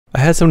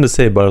had something to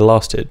say, but I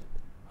lost it.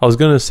 I was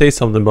gonna say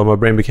something, but my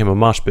brain became a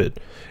mosh pit.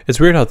 It's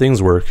weird how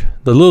things work.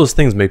 The littlest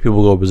things make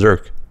people go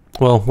berserk.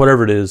 Well,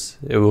 whatever it is,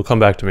 it will come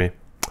back to me.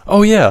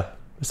 Oh yeah,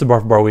 it's the Bar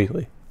for Bar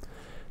Weekly.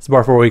 It's the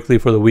Bar for Bar Weekly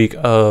for the week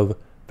of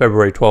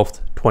February 12th,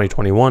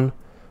 2021.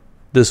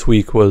 This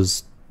week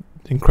was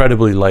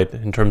incredibly light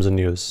in terms of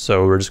news,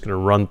 so we're just gonna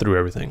run through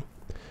everything.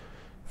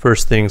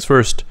 First things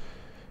first,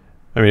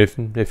 I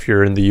mean, if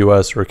you're in the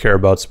US or care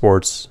about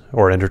sports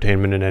or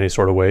entertainment in any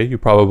sort of way, you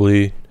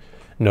probably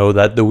know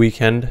that The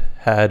Weeknd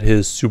had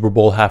his Super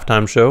Bowl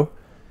halftime show.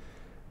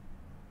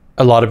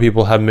 A lot of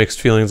people have mixed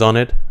feelings on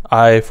it.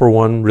 I, for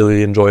one,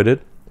 really enjoyed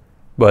it,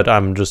 but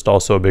I'm just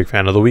also a big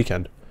fan of The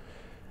Weeknd.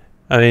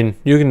 I mean,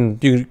 you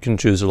can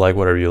choose to like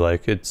whatever you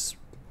like.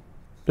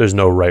 There's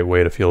no right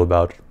way to feel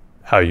about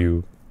how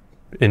you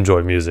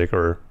enjoy music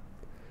or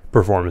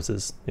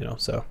performances,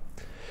 so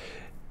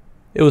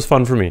it was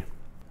fun for me.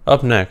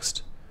 Up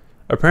next,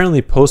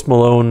 apparently Post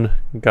Malone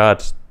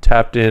got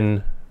tapped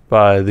in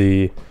by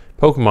the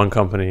Pokemon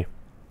company.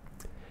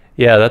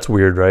 Yeah, that's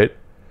weird, right?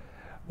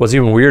 What's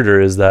even weirder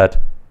is that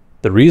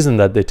the reason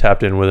that they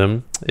tapped in with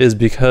him is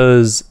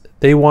because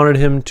they wanted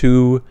him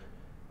to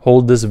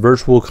hold this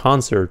virtual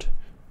concert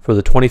for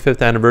the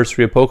 25th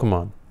anniversary of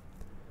Pokemon.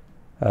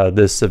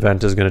 This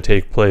event is going to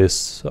take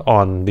place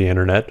on the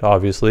internet,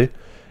 obviously,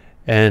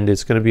 and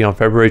it's going to be on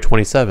February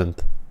 27th.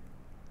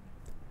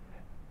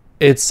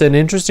 It's an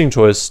interesting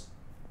choice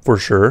for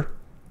sure,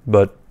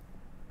 but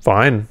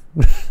fine.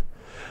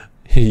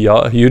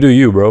 Yeah, you do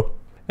you, bro.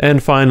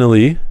 And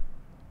finally,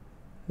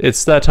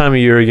 it's that time of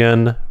year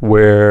again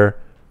where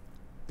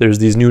there's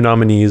these new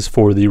nominees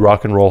for the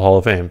Rock and Roll Hall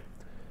of Fame.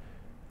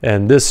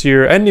 And this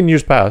year, and in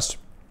years past,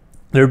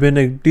 there have been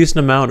a decent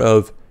amount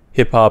of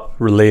hip-hop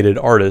related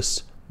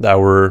artists that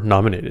were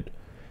nominated.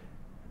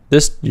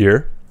 This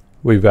year,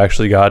 we've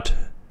actually got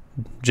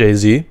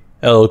Jay-Z,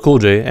 LL Cool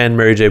J, and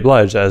Mary J.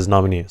 Blige as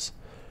nominees.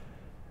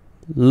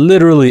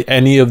 Literally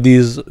any of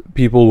these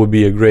people would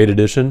be a great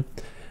addition,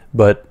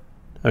 but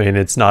I mean,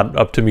 it's not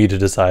up to me to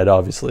decide,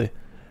 obviously.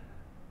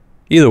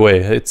 Either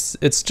way, it's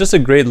just a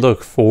great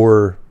look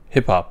for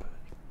hip-hop.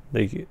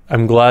 Like,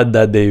 I'm glad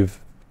that they've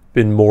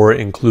been more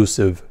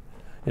inclusive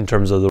in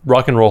terms of the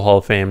Rock and Roll Hall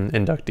of Fame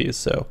inductees,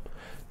 so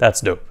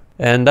that's dope.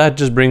 And that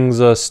just brings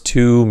us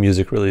to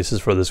music releases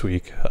for this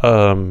week,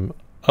 of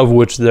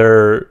which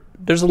there's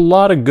a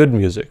lot of good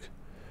music.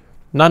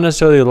 Not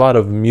necessarily a lot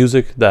of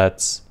music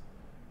that's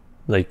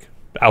like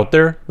out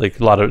there, like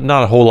not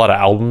a whole lot of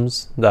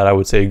albums that I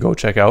would say go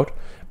check out,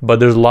 but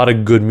there's a lot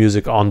of good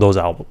music on those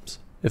albums,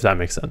 if that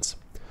makes sense.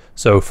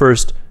 So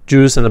first,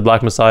 Judas and the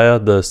Black Messiah,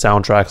 the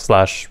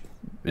soundtrack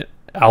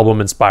 /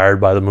 album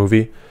inspired by the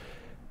movie.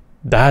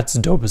 That's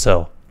dope as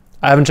hell.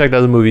 I haven't checked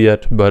out the movie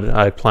yet, but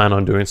I plan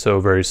on doing so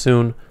very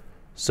soon.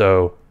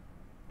 So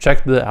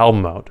check the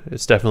album out.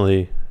 It's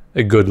definitely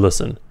a good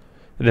listen.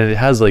 And it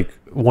has like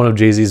one of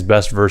Jay-Z's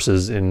best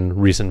verses in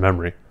recent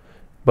memory.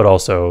 But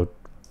also,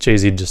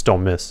 Jay-Z just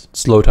don't miss.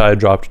 Slow Tide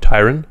dropped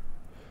Tyron.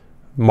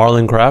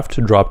 Marlon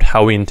Craft dropped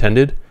How We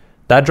Intended.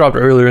 That dropped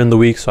earlier in the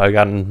week, so I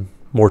got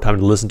more time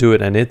to listen to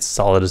it, and it's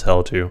solid as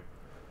hell too.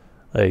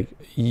 Like,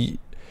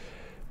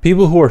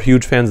 people who are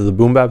huge fans of the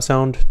boom bap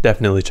sound,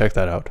 definitely check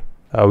that out.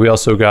 We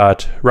also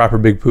got rapper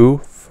Big Pooh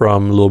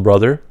from Lil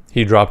Brother.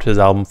 He dropped his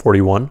album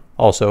 41.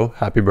 Also,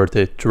 happy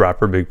birthday to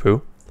rapper Big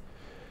Pooh.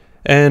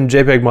 And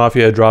JPEG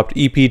Mafia dropped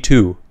EP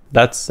 2.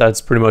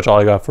 That's pretty much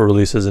all I got for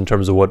releases in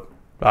terms of what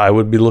I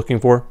would be looking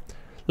for.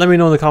 Let me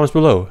know in the comments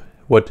below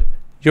what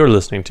you're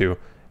listening to,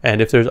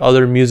 and if there's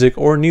other music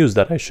or news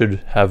that I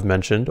should have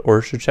mentioned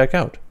or should check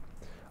out.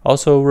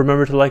 Also,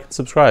 remember to like and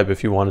subscribe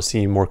if you want to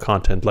see more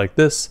content like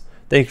this.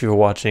 Thank you for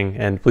watching,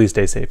 and please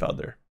stay safe out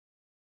there.